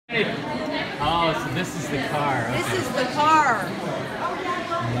Oh, so this is the car. Okay. This is the car.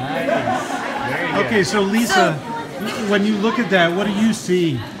 Nice. Very good. Okay, so Lisa, when you look at that, what do you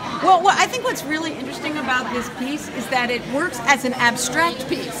see? Well, I think what's really interesting about this piece is that it works as an abstract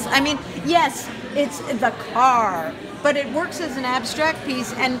piece. I mean, yes, it's the car, but it works as an abstract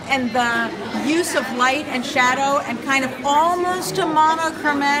piece, and the use of light and shadow and kind of almost a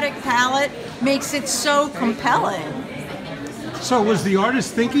monochromatic palette makes it so compelling. So was the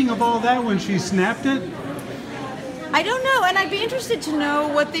artist thinking of all that when she snapped it? I don't know, and I'd be interested to know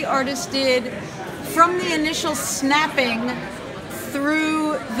what the artist did from the initial snapping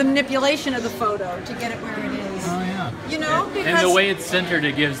through the manipulation of the photo to get it where it is. Oh yeah. You know, because and the way it's centered,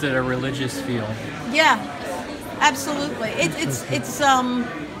 it gives it a religious feel. Yeah, absolutely. It's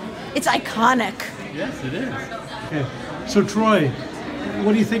iconic. Yes, it is. Okay. So Troy,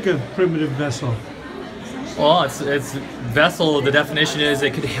 what do you think of primitive vessel? Well, it's vessel. The definition is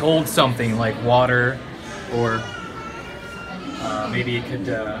it could hold something like water, or maybe it could.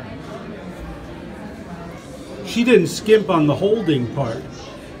 She didn't skimp on the holding part.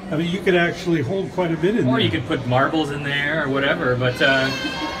 I mean, you could actually hold quite a bit in there. Or you could put marbles in there or whatever. But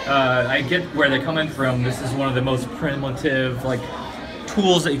I get where they're coming from. This is one of the most primitive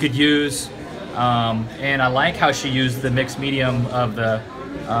tools that you could use, and I like how she used the mixed medium of the.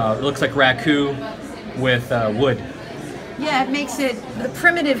 It looks like raku with wood. Yeah, it makes it, the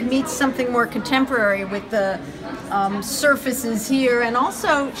primitive meets something more contemporary with the surfaces here, and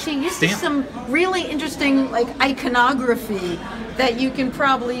also she uses some really interesting iconography that you can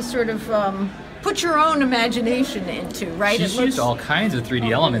probably sort of put your own imagination into, right? She's used all kinds of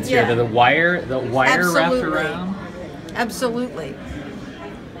 3D elements here. The wire wrapped around. Absolutely.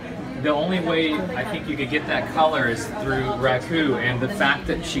 The only way I think you could get that color is through raku, and the fact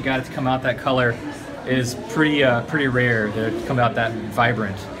that she got it to come out that color is pretty rare to come out that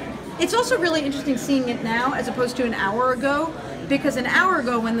vibrant. It's also really interesting seeing it now as opposed to an hour ago, because an hour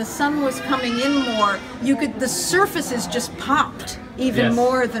ago when the sun was coming in more, the surfaces just popped even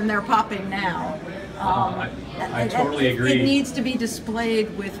more than they're popping now. I totally agree. It needs to be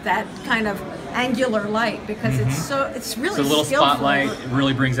displayed with that kind of angular light because it's really so a little skillful. spotlight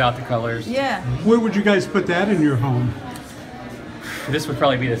really brings out the colors. Yeah. Where would you guys put that in your home? This would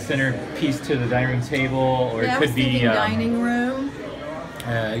probably be the center piece to the dining room table, or it could be dining room.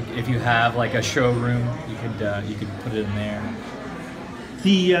 If you have a showroom, you could put it in there.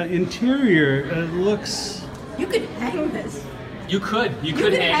 The interior looks. You could hang this. You could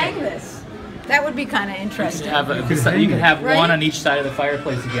hang this. That would be kind of interesting. You could have one on each side of the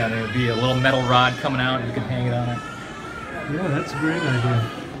fireplace again. There would be a little metal rod coming out, and you could hang it on it. Yeah, that's a great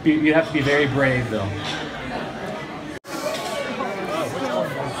idea. You have to be very brave, though.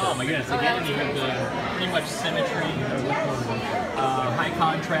 Oh my goodness! Again, you have pretty much symmetry, high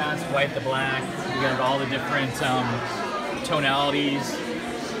contrast, white to black. You got all the different tonalities,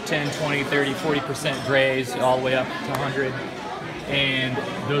 10, 20, 30, 40% grays, all the way up to 100. And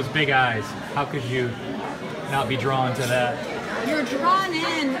those big eyes, how could you not be drawn to that? You're drawn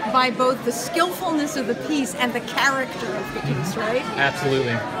in by both the skillfulness of the piece and the character of the piece, right?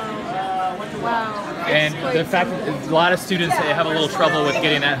 Absolutely. Wow. And the fact that a lot of students have a little trouble with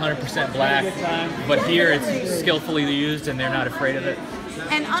getting that 100% black, but here it's skillfully used and they're not afraid of it.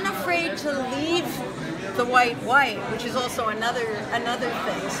 And unafraid to leave the white, which is also another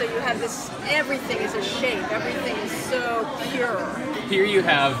thing. So you have this, everything is a shape, everything is so pure. Here you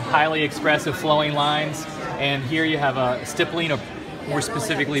have highly expressive flowing lines, and here you have a stippling, or more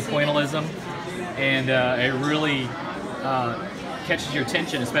specifically pointillism, and it really catches your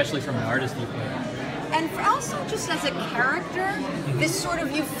attention, especially from an artist viewpoint. And also just as a character, this sort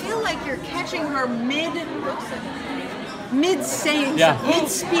of, you feel like you're catching her mid-saying,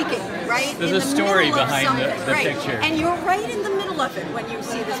 mid-speaking, right? There's a story behind the picture. And you're right in the middle of it when you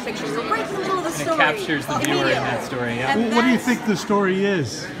see this picture. You're right in the middle of the story. It captures the viewer in that story, yeah. What do you think the story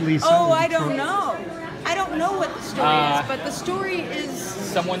is, Lisa? Oh, I don't know. I don't know what the story is, but the story is...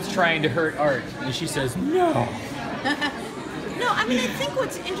 Someone's trying to hurt art, and she says, no. No, I mean, I think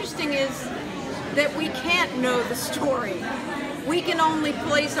what's interesting is that we can't know the story. We can only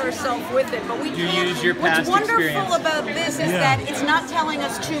place ourselves with it, but we can't. Use your past What's wonderful experience. about this is that it's not telling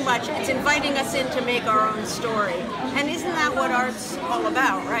us too much. It's inviting us in to make our own story. And isn't that what art's all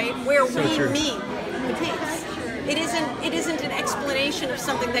about, right? Where we meet the piece. It isn't an explanation of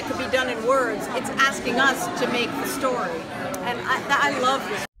something that could be done in words. It's asking us to make the story. And I love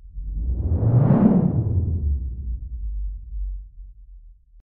this.